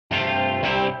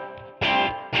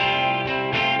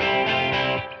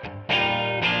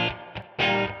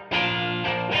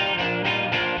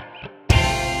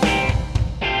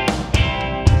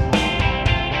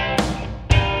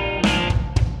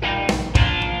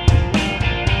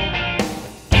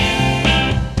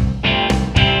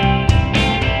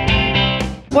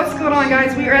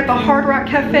are at the Hard Rock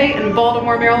Cafe in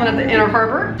Baltimore, Maryland at the Inner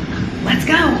Harbor. Let's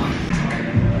go.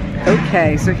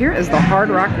 Okay, so here is the Hard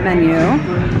Rock menu.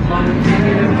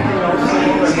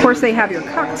 Of course, they have your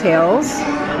cocktails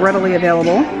readily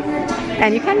available.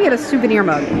 And you can get a souvenir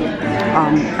mug.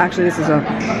 Actually, this is a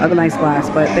nice glass,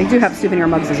 but they do have souvenir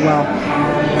mugs as well.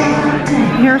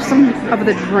 Here's some of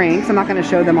the drinks. I'm not going to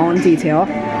show them all in detail.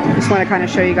 Just want to kind of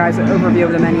show you guys an overview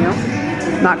of the menu.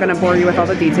 Not going to bore you with all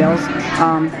the details.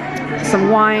 Some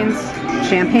wines,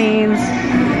 champagnes.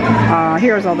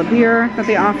 Here's all the beer that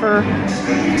they offer.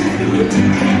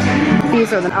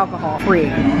 These are the alcohol-free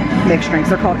mixed drinks.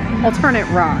 They're called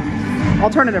Alternative Rock.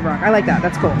 I like that.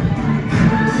 That's cool.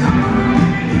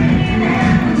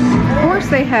 Of course,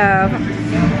 they have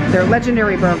their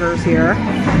legendary burgers here.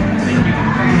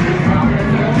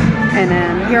 And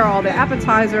then here are all the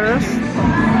appetizers.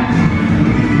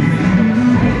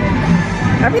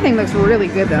 Everything looks really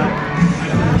good though.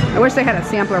 I wish they had a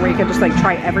sampler where you could just like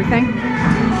try everything,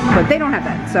 but they don't have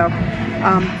that. So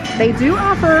they do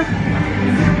offer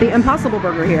the Impossible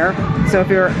Burger here. So if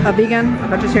you're a vegan, a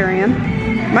vegetarian,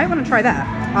 you might want to try that.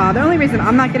 The only reason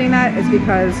I'm not getting that is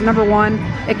because number one,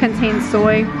 it contains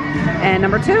soy, and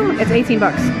number two, it's 18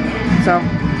 bucks. So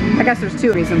I guess there's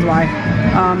two reasons why.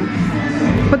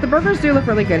 But the burgers do look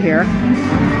really good here.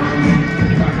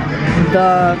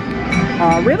 The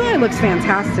ribeye looks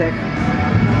fantastic.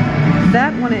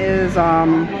 That one is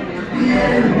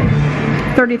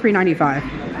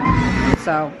 $33.95.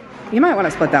 So you might want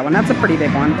to split that one. That's a pretty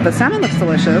big one. The salmon looks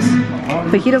delicious.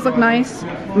 Fajitas look nice.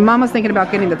 Mama's thinking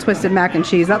about getting the twisted mac and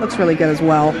cheese. That looks really good as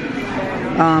well.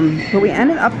 But we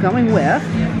ended up going with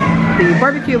the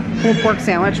barbecue pulled pork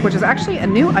sandwich, which is actually a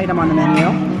new item on the menu.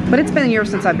 But it's been a year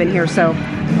since I've been here, so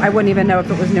I wouldn't even know if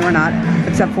it was new or not,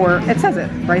 except for it says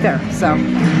it right there. So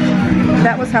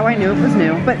that was how I knew it was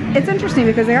new. But it's interesting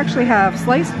because they actually have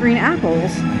sliced green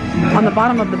apples on the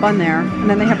bottom of the bun there, and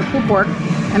then they have the pulled pork,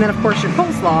 and then of course your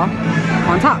coleslaw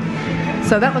on top.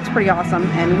 So that looks pretty awesome,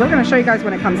 and we're going to show you guys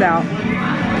when it comes out.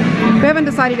 We haven't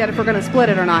decided yet if we're going to split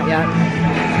it or not yet,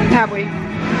 have we?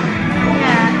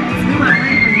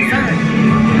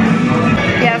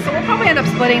 Yeah, so we'll probably end up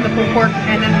splitting the pulled pork,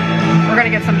 and then we're going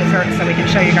to get some dessert so we can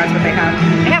show you guys what they have.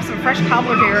 They have some fresh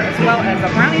cobbler here, as well as a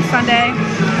brownie sundae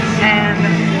and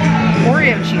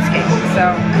Oreo cheesecake.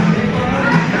 So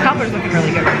the cobbler's looking really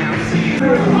good right now.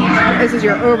 This is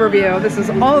your overview. This is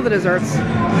all of the desserts,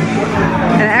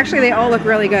 and actually they all look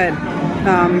really good.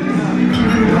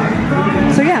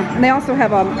 So yeah, and they also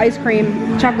have ice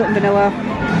cream, chocolate and vanilla.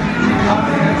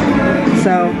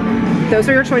 So those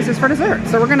are your choices for dessert.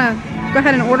 So we're gonna go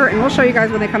ahead and order, and we'll show you guys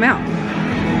when they come out.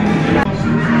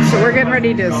 So we're getting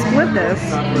ready to split this,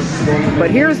 but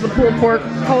here's the pulled pork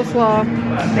coleslaw.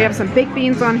 They have some baked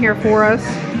beans on here for us,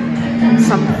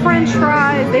 some French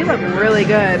fries. They look really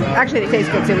good. Actually, they taste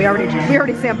good too. We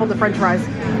already sampled the French fries.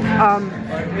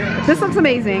 This looks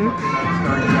amazing,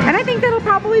 and I think that'll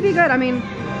probably be good. I mean,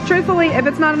 truthfully, if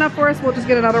it's not enough for us, we'll just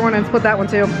get another one and split that one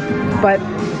too. But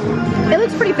it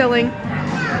looks pretty filling,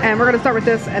 and we're gonna start with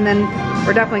this, and then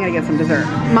we're definitely gonna get some dessert.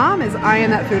 Mom is eyeing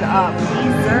that food up.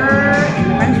 Dessert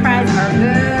and the French fries are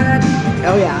good.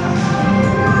 Oh yeah.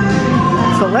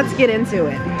 So let's get into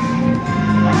it.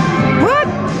 What?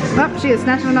 Oh, she is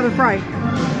snatching another fry.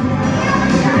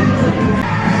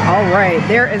 All right,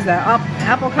 there is the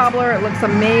apple cobbler. It looks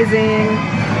amazing.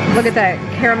 Look at that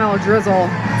caramel drizzle.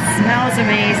 Smells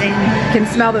amazing. You can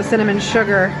smell the cinnamon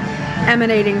sugar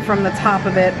emanating from the top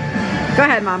of it. Go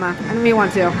ahead, Mama. I know you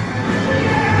want to.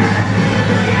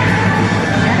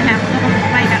 Have a little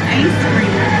bite of ice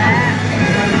cream with that.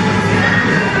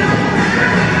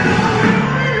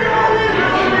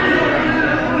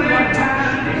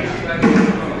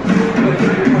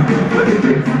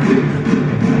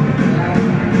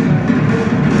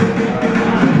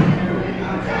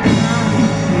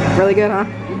 Really good, huh?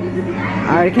 I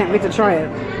already can't wait to try it.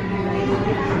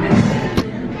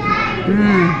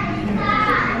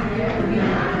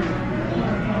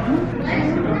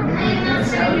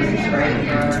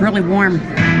 It's really warm.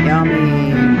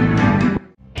 Yummy.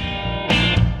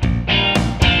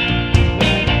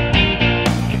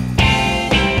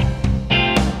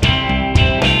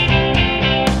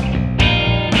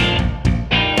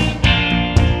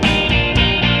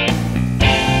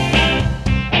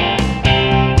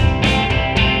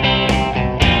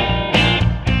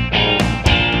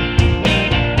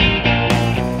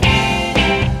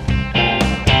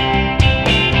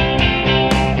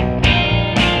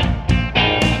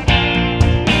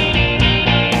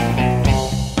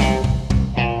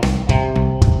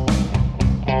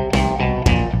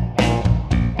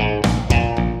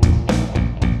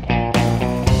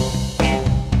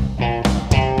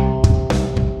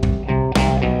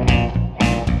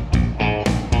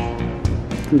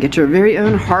 get your very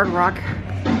own Hard Rock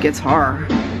guitar.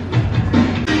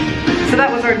 So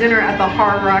that was our dinner at the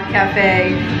Hard Rock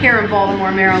Cafe here in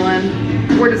Baltimore,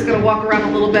 Maryland. We're just gonna walk around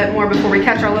a little bit more before we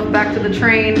catch our lift back to the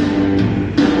train.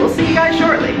 We'll see you guys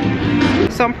shortly.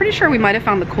 So I'm pretty sure we might have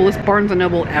found the coolest Barnes &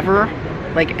 Noble ever,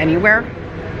 like anywhere.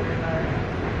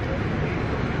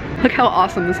 Look how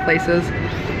awesome this place is.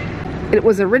 It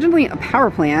was originally a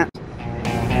power plant,